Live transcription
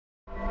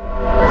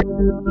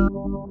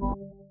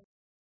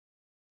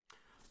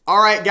All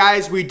right,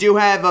 guys, we do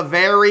have a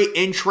very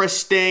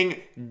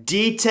interesting,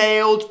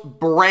 detailed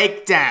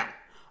breakdown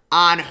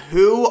on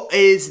who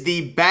is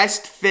the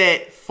best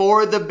fit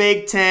for the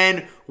Big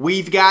Ten.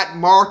 We've got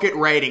market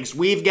ratings,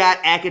 we've got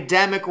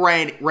academic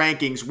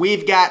rankings,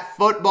 we've got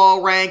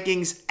football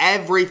rankings,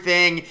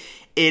 everything.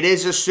 It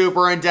is a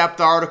super in-depth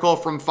article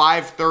from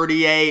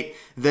 538,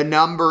 the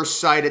numbers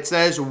site. It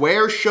says,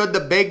 where should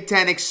the Big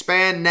Ten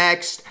expand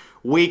next?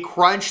 We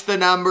crunched the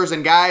numbers,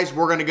 and guys,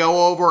 we're going to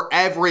go over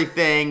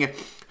everything.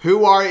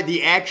 Who are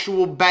the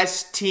actual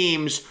best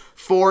teams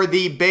for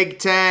the Big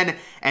Ten?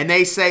 And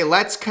they say,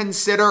 let's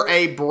consider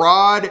a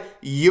broad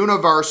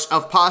universe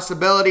of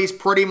possibilities,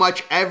 pretty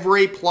much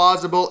every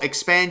plausible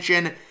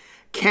expansion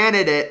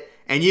candidate.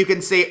 And you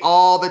can see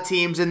all the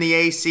teams in the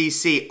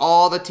ACC,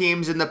 all the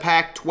teams in the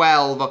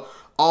Pac-12,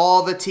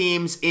 all the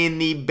teams in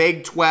the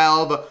Big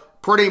 12,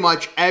 pretty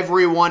much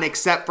everyone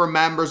except for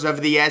members of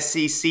the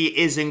SEC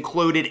is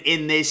included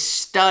in this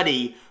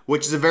study,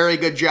 which is a very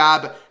good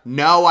job.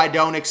 No, I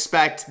don't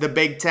expect the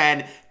Big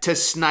Ten to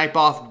snipe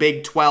off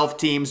Big 12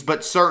 teams,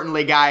 but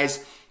certainly,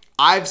 guys,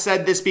 I've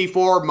said this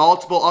before,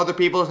 multiple other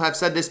people have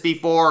said this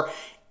before,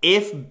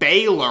 if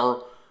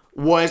Baylor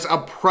was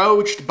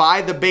approached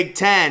by the Big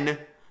Ten,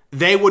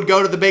 they would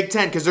go to the Big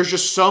Ten because there's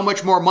just so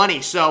much more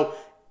money. So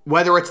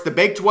whether it's the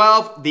Big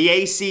 12, the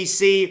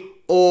ACC,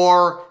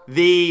 or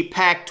the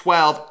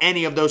Pac-12,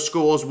 any of those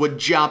schools would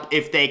jump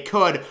if they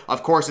could.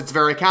 Of course, it's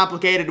very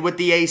complicated with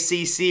the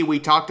ACC. We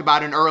talked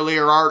about an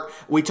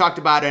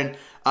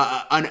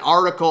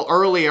article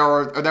earlier,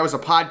 or there was a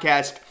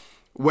podcast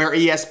where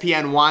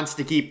ESPN wants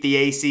to keep the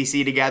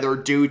ACC together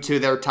due to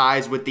their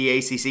ties with the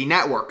ACC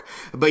network.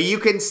 But you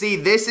can see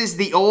this is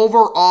the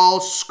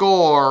overall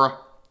score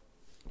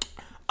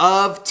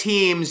of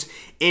teams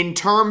in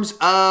terms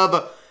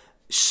of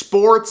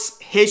sports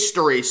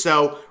history.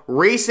 So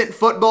recent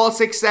football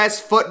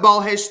success,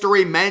 football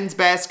history, men's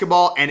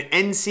basketball, and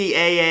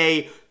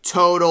NCAA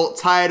total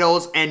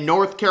titles. And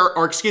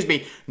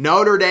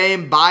Notre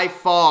Dame by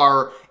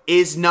far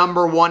is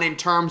number one in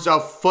terms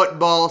of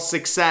football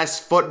success,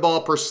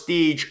 football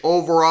prestige,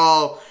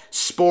 overall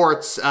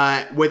sports,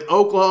 with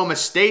Oklahoma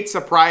State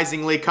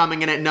surprisingly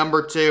coming in at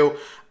number 2.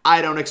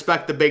 I don't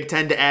expect the Big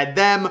Ten to add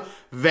them.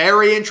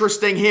 Very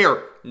interesting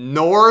here.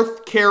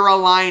 North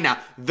Carolina,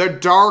 the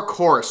dark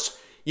horse.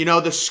 You know,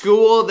 the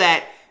school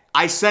that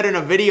I said in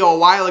a video a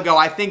while ago,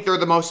 I think they're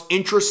the most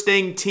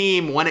interesting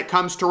team when it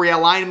comes to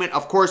realignment.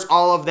 Of course,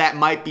 all of that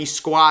might be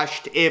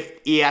squashed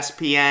if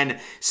ESPN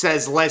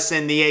says,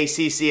 listen, the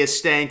ACC is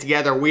staying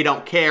together. We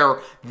don't care.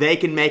 They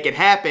can make it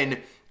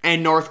happen.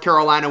 And North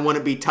Carolina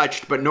wouldn't be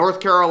touched. But North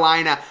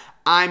Carolina,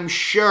 I'm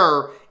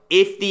sure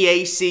if the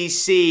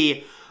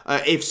ACC,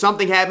 if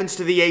something happens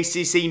to the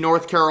ACC,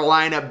 North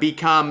Carolina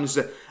becomes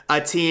a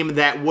team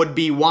that would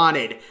be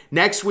wanted.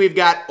 Next, we've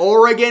got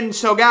Oregon.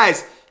 So,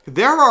 guys,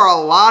 there are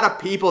a lot of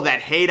people that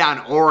hate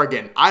on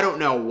Oregon. I don't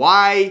know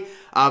why.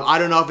 I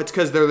don't know if it's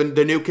because they're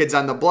the new kids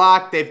on the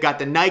block. They've got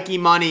the Nike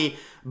money.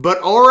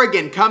 But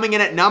Oregon coming in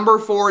at number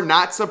 4,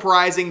 not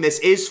surprising. This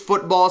is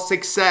football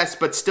success,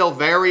 but still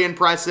very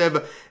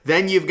impressive.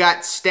 Then you've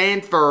got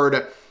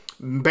Stanford.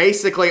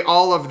 Basically,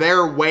 all of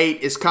their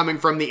weight is coming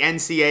from the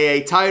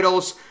NCAA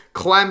titles.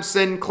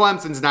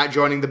 Clemson's not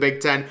joining the Big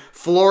Ten.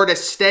 Florida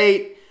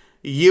State,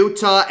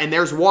 Utah, and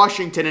there's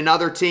Washington,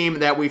 another team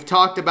that we've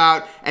talked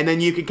about. And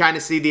then you can kind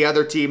of see the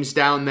other teams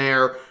down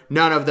there.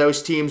 None of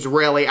those teams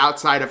really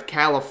outside of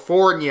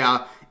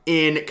California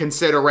in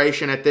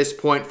consideration at this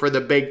point for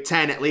the Big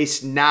Ten, at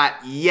least not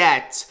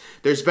yet.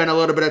 There's been a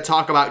little bit of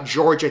talk about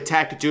Georgia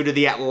Tech due to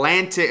the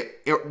Atlanta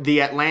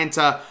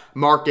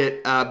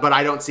market, but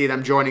I don't see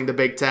them joining the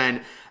Big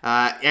Ten,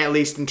 at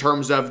least in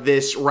terms of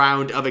this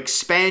round of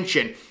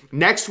expansion.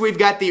 Next, we've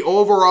got the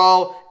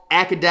overall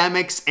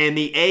academics and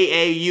the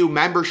AAU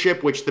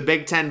membership, which the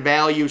Big Ten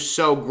values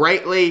so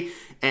greatly.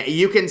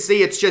 You can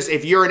see it's just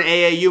if you're an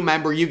AAU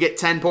member, you get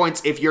 10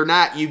 points. If you're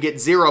not, you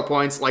get 0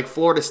 points. Like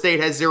Florida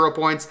State has 0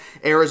 points.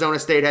 Arizona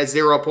State has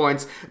 0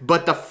 points.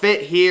 But the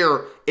fit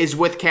here is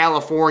with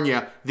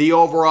California, the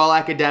overall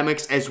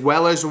academics, as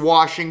well as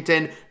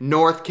Washington,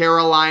 North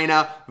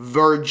Carolina,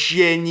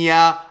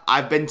 Virginia.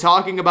 I've been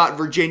talking about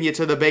Virginia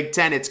to the Big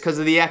Ten. It's because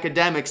of the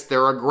academics.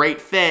 They're a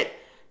great fit.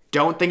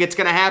 Don't think it's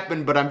going to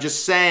happen, but I'm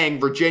just saying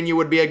Virginia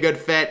would be a good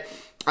fit.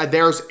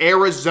 There's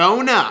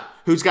Arizona,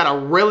 who's got a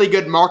really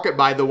good market,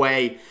 by the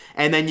way.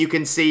 And then you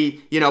can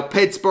see, you know,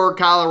 Pittsburgh,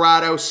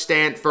 Colorado,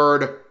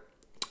 Stanford.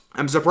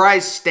 I'm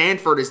surprised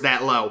Stanford is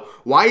that low.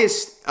 Why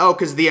is,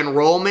 because the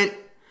enrollment,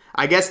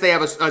 I guess they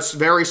have a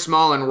very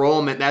small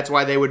enrollment. That's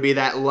why they would be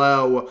that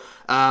low.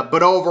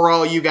 But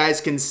overall, you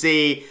guys can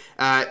see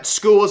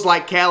schools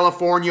like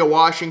California,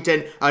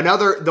 Washington.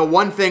 The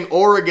one thing,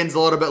 Oregon's a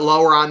little bit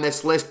lower on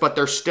this list, but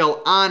they're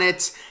still on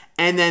it.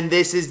 And then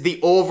this is the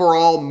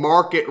overall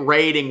market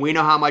rating. We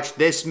know how much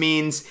this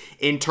means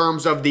in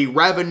terms of the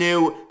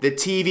revenue, the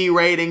TV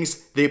ratings,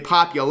 the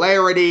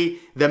popularity,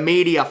 the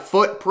media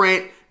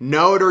footprint.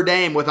 Notre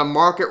Dame with a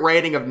market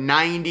rating of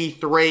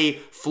 93.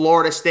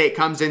 Florida State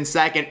comes in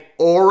second.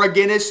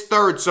 Oregon is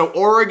third. So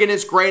Oregon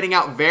is grading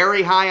out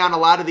very high on a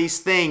lot of these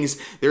things.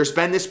 There's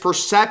been this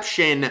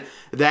perception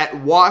that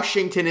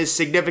Washington is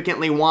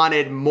significantly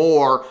wanted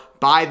more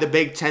by the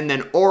Big Ten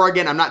than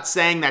Oregon. I'm not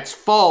saying that's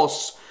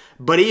false,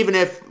 but even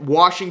if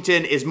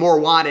Washington is more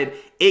wanted,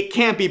 it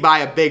can't be by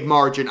a big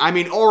margin. I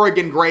mean,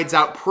 Oregon grades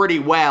out pretty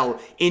well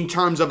in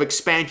terms of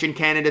expansion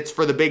candidates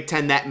for the Big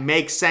Ten. That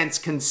makes sense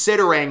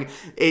considering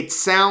it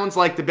sounds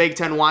like the Big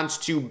Ten wants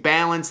to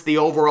balance the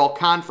overall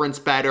conference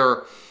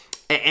better,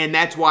 and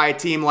that's why a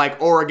team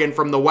like Oregon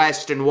from the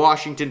West and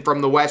Washington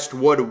from the West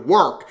would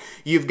work.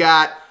 You've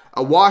got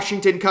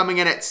Washington coming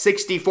in at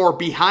 64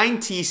 behind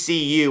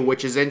TCU,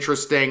 which is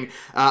interesting.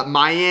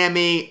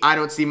 Miami, I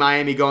don't see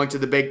Miami going to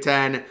the Big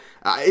Ten.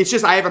 It's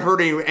just I haven't heard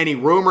any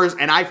rumors,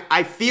 and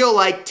I feel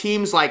like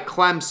teams like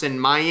Clemson,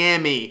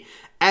 Miami,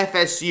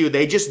 FSU,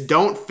 they just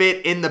don't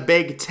fit in the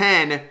Big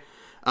Ten.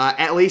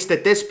 At least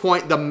at this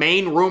point, the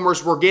main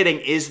rumors we're getting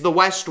is the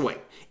West Wing.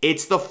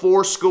 It's the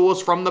 4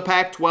 schools from the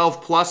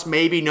Pac-12 plus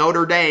maybe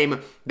Notre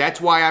Dame.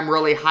 That's why I'm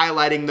really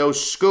highlighting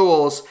those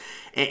schools.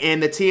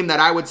 And the team that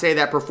I would say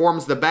that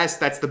performs the best,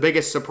 that's the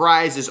biggest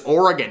surprise, is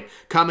Oregon,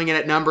 coming in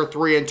at number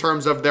 3 in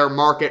terms of their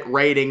market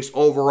ratings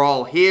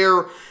overall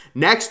here.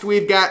 Next,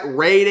 we've got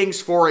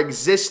ratings for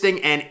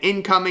existing and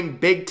incoming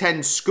Big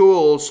Ten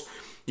schools.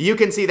 You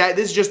can see that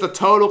this is just a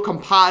total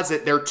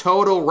composite, their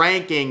total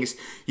rankings.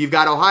 You've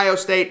got Ohio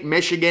State,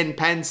 Michigan,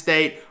 Penn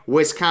State,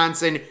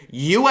 Wisconsin,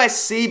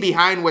 USC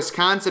behind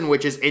Wisconsin,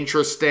 which is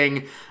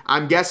interesting.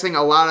 I'm guessing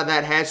a lot of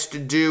that has to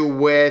do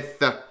with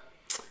the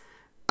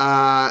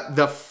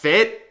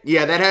fit.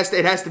 Yeah,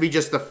 it has to be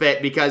just the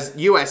fit, because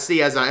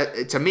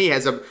USC to me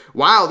has a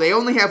wow, they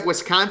only have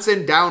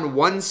Wisconsin down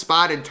 1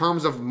 spot in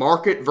terms of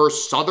market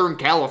versus Southern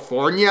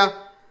California.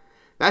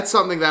 That's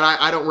something that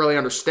I don't really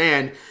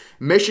understand.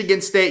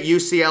 Michigan State,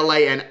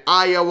 UCLA, and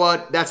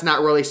Iowa, that's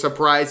not really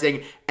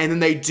surprising. And then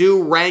they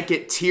do rank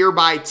it tier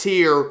by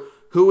tier,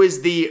 who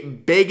is the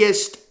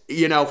biggest,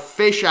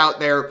 fish out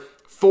there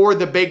for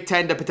the Big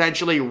Ten to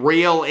potentially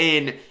reel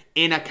in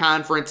a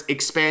conference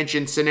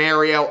expansion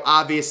scenario.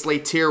 Obviously,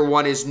 tier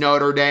 1 is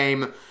Notre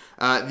Dame.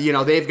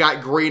 They've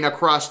got green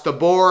across the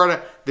board.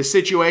 The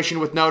situation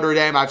with Notre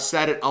Dame, I've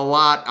said it a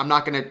lot. I'm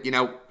not going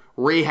to,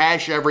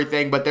 rehash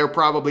everything, but they're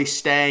probably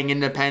staying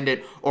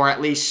independent, or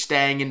at least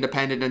staying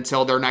independent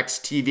until their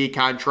next TV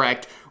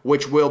contract,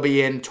 which will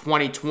be in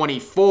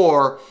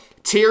 2024.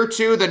 Tier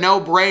 2, the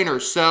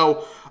no-brainers.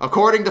 So,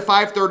 according to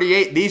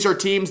 538, these are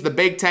teams the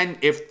Big Ten,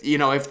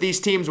 if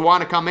these teams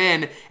want to come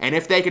in, and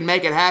if they can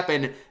make it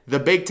happen, the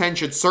Big Ten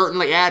should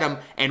certainly add them,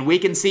 and we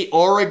can see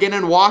Oregon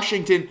and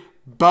Washington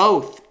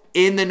both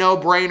in the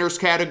no-brainers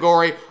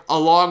category,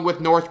 along with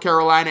North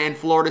Carolina and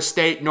Florida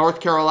State. North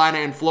Carolina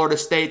and Florida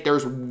State,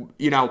 there's,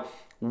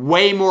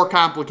 way more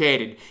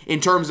complicated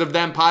in terms of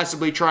them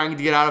possibly trying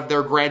to get out of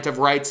their grant of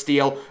rights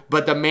deal,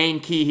 but the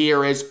main key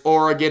here is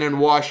Oregon and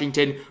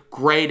Washington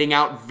grading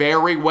out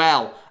very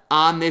well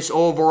on this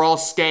overall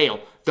scale.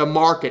 The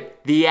market,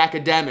 the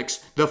academics,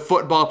 the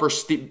football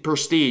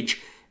prestige.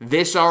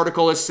 This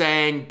article is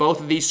saying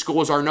both of these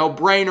schools are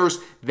no-brainers.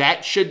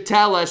 That should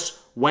tell us,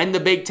 when the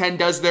Big Ten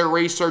does their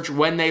research,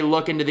 when they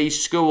look into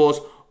these schools,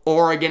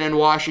 Oregon and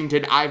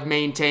Washington, I've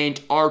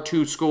maintained, are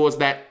 2 schools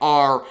that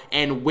are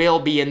and will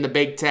be in the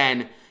Big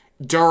Ten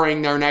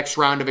during their next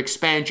round of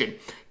expansion.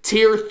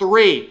 Tier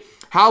 3,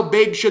 how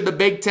big should the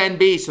Big Ten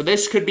be? So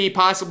this could be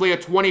possibly a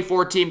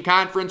 24-team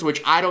conference,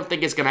 which I don't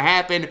think is going to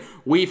happen.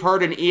 We've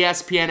heard an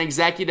ESPN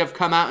executive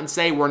come out and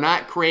say we're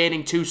not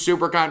creating 2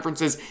 super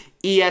conferences.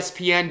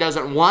 ESPN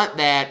doesn't want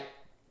that.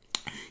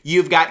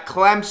 You've got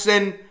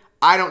Clemson.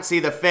 I don't see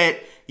the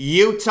fit.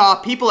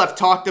 Utah, people have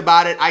talked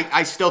about it.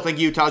 I still think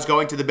Utah's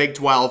going to the Big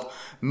 12.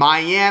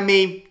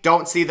 Miami,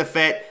 don't see the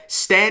fit.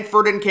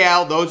 Stanford and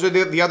Cal, those are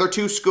the other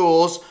 2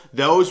 schools.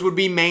 Those would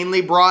be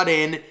mainly brought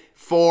in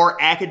for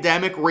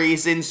academic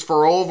reasons,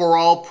 for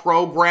overall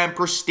program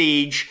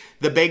prestige.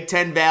 The Big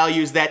Ten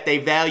values that they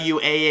value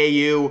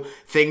AAU,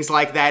 things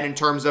like that in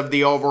terms of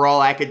the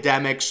overall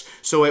academics.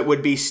 So it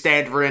would be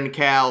Stanford and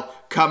Cal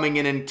coming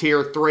in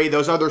tier 3.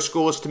 Those other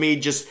schools to me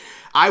just,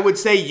 I would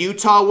say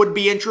Utah would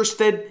be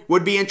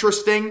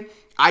interesting.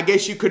 I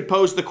guess you could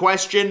pose the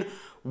question,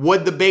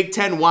 would the Big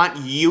Ten want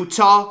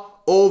Utah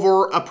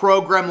over a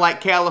program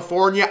like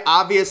California?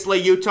 Obviously,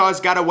 Utah's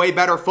got a way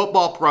better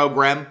football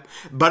program,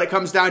 but it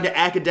comes down to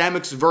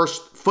academics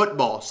versus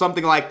football,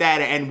 something like that,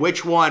 and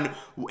which one,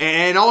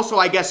 and also,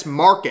 I guess,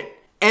 market.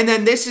 And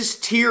then this is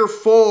tier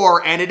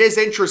 4, and it is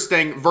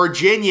interesting.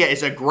 Virginia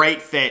is a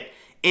great fit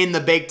in the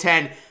Big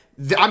Ten.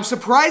 I'm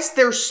surprised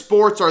their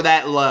sports are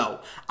that low.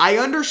 I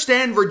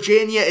understand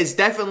Virginia is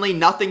definitely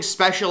nothing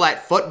special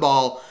at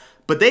football,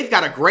 but they've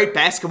got a great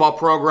basketball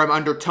program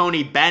under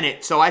Tony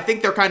Bennett, so I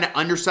think they're kind of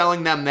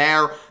underselling them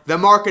there. The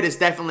market is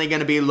definitely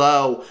going to be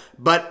low,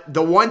 but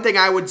the one thing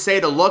I would say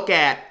to look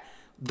at,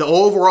 the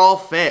overall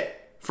fit.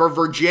 For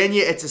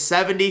Virginia, it's a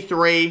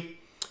 73.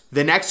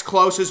 The next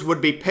closest would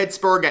be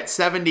Pittsburgh at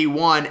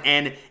 71,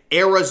 and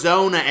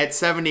Arizona at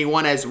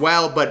 71 as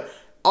well. But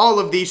all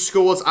of these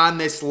schools on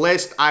this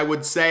list, I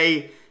would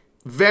say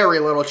very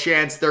little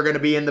chance they're going to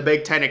be in the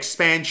Big Ten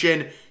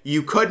expansion.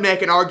 You could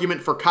make an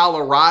argument for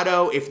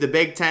Colorado if the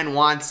Big Ten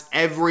wants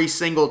every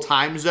single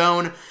time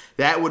zone.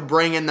 That would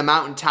bring in the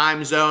Mountain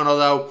Time Zone,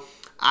 although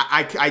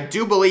I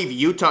do believe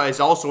Utah is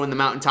also in the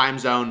Mountain Time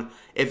Zone,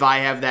 if I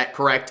have that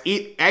correct.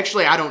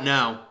 Actually, I don't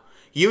know.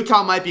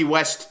 Utah might be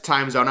West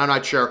Time Zone. I'm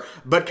not sure.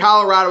 But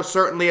Colorado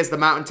certainly is the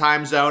Mountain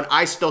Time Zone.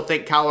 I still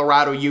think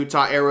Colorado,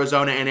 Utah,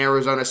 Arizona, and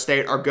Arizona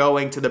State are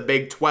going to the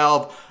Big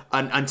 12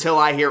 until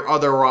I hear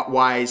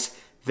otherwise.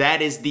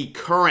 That is the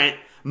current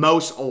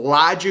most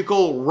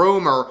logical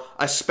rumor,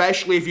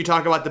 especially if you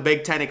talk about the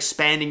Big Ten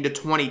expanding to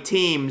 20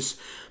 teams.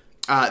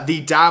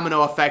 The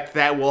domino effect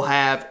that will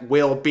have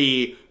will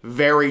be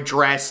very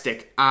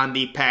drastic on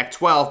the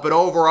Pac-12. But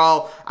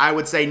overall, I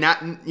would say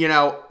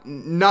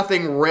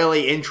nothing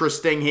really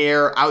interesting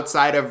here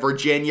outside of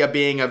Virginia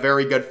being a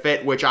very good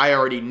fit, which I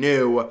already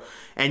knew.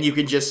 And you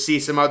can just see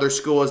some other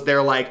schools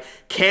there, like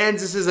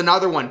Kansas is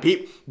another one.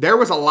 There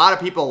was a lot of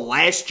people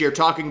last year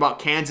talking about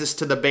Kansas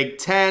to the Big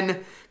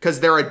Ten because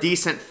they're a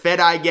decent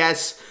fit, I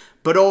guess.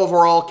 But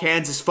overall,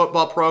 Kansas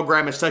football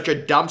program is such a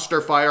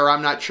dumpster fire,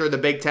 I'm not sure the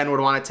Big Ten would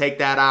want to take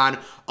that on.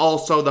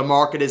 Also, the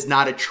market is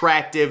not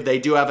attractive. They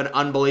do have an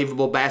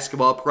unbelievable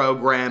basketball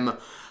program.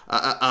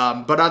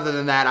 But other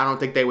than that, I don't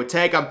think they would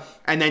take them.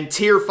 And then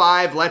Tier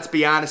 5, let's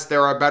be honest,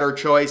 there are better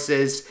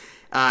choices.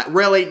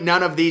 Really,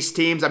 none of these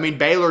teams. I mean,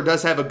 Baylor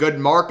does have a good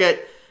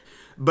market.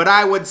 But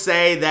I would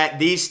say that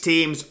these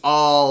teams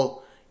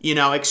all,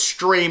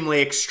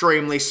 extremely,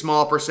 extremely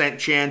small percent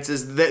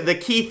chances. The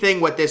key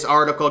thing with this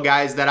article,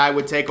 guys, that I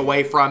would take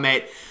away from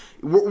it,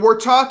 we're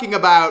talking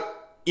about,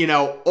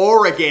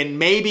 Oregon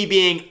maybe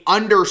being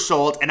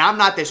undersold. And I'm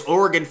not this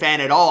Oregon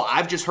fan at all.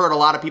 I've just heard a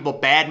lot of people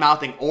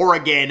bad-mouthing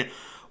Oregon.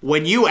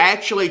 When you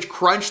actually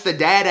crunch the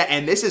data,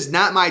 and this is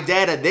not my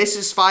data, this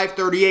is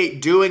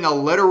 538 doing a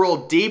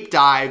literal deep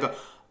dive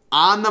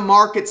on the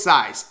market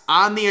size,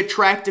 on the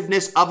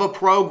attractiveness of a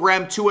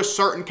program to a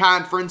certain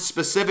conference,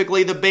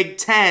 specifically the Big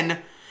Ten.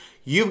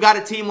 You've got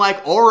a team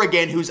like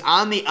Oregon who's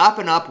on the up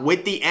and up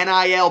with the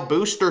NIL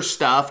booster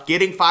stuff,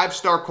 getting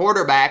 5-star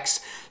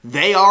quarterbacks.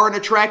 They are an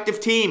attractive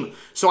team.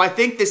 So I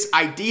think this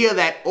idea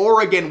that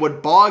Oregon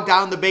would bog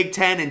down the Big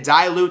Ten and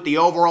dilute the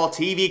overall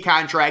TV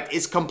contract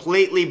is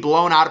completely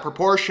blown out of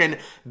proportion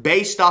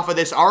based off of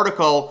this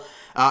article.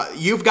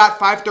 You've got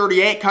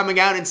 538 coming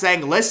out and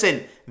saying,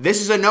 listen,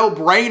 this is a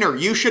no-brainer.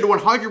 You should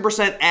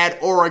 100% add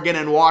Oregon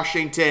and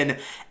Washington.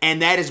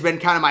 And that has been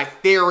kind of my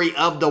theory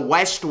of the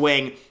West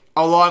Wing,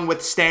 along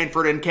with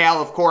Stanford and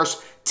Cal. Of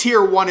course,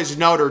 Tier 1 is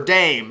Notre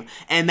Dame.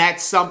 And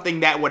that's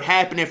something that would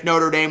happen if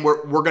Notre Dame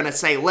were going to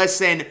say,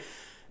 listen,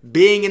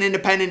 being an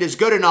independent is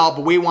good and all,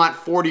 but we want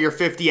 40 or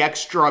 50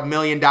 extra $1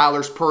 million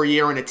per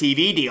year in a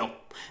TV deal.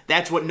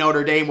 That's what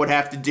Notre Dame would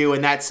have to do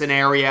in that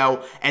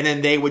scenario, and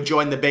then they would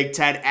join the Big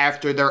Ten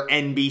after their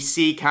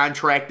NBC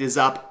contract is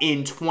up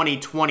in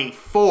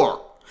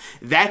 2024.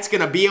 That's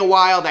going to be a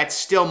while. That's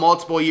still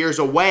multiple years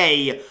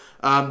away.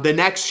 The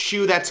next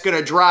shoe that's going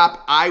to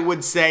drop, I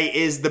would say,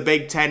 is the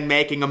Big Ten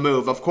making a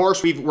move. Of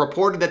course, we've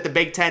reported that the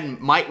Big Ten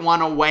might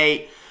want to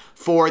wait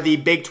for the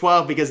Big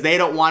 12 because they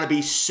don't want to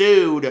be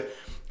sued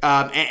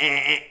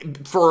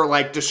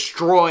for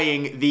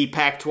destroying the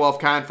Pac-12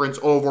 conference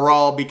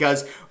overall,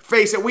 because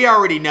face it, we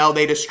already know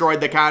they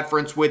destroyed the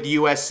conference with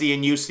USC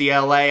and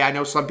UCLA. I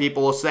know some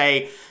people will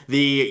say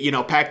the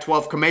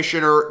Pac-12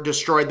 commissioner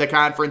destroyed the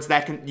conference.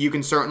 You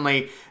can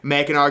certainly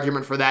make an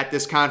argument for that.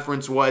 This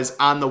conference was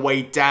on the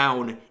way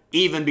down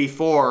even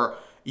before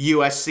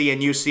USC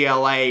and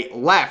UCLA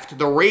left.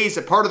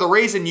 Part of the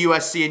reason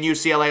USC and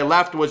UCLA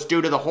left was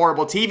due to the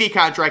horrible TV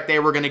contract they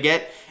were going to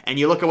get. And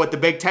you look at what the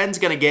Big Ten's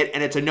going to get,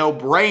 and it's a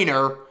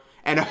no-brainer.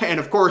 And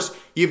of course,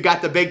 you've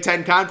got the Big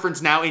Ten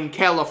Conference now in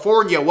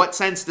California. What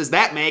sense does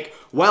that make?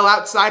 Well,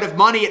 outside of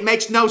money, it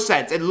makes no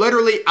sense. And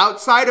literally,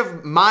 outside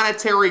of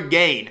monetary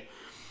gain,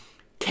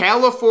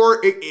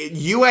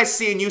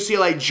 USC and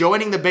UCLA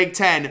joining the Big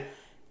Ten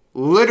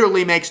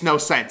literally makes no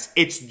sense.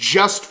 It's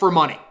just for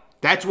money.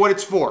 That's what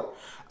it's for.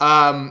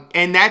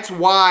 And that's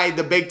why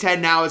the Big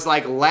Ten now is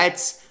like,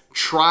 let's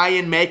try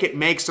and make it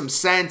make some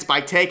sense by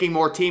taking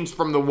more teams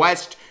from the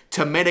West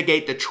to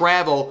mitigate the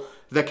travel.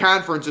 The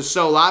conference is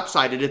so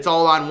lopsided. It's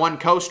all on one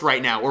coast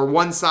right now, or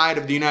one side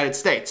of the United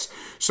States.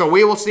 So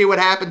we will see what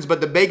happens, but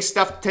the big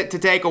stuff to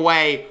take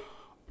away,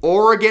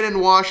 Oregon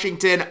and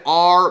Washington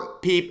are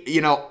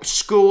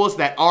schools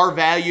that are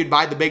valued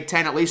by the Big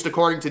Ten, at least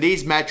according to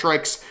these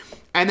metrics.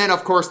 And then,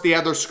 of course, the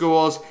other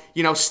schools,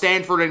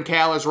 Stanford and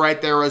Cal is right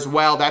there as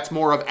well. That's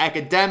more of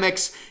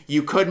academics.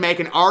 You could make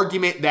an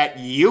argument that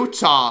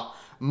Utah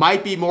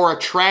might be more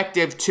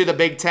attractive to the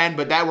Big Ten,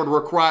 but that would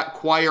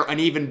require an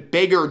even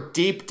bigger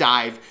deep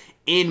dive,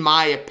 in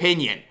my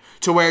opinion.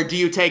 To where, do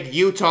you take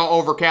Utah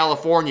over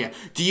California?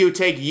 Do you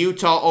take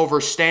Utah over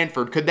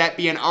Stanford? Could that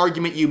be an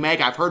argument you make?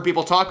 I've heard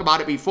people talk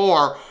about it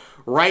before.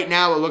 Right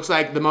now, it looks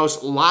like the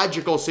most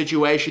logical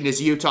situation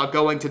is Utah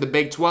going to the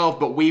Big 12,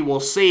 but we will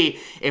see.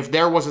 If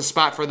there was a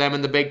spot for them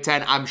in the Big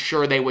 10, I'm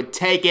sure they would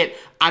take it.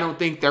 I don't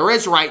think there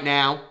is right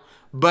now,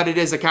 but it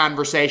is a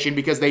conversation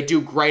because they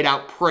do grade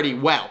out pretty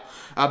well.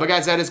 But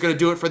guys, that is going to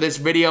do it for this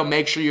video.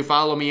 Make sure you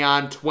follow me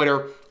on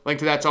Twitter. Link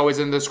to that's always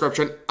in the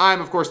description.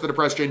 I'm, of course, the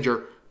Depressed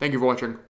Ginger. Thank you for watching.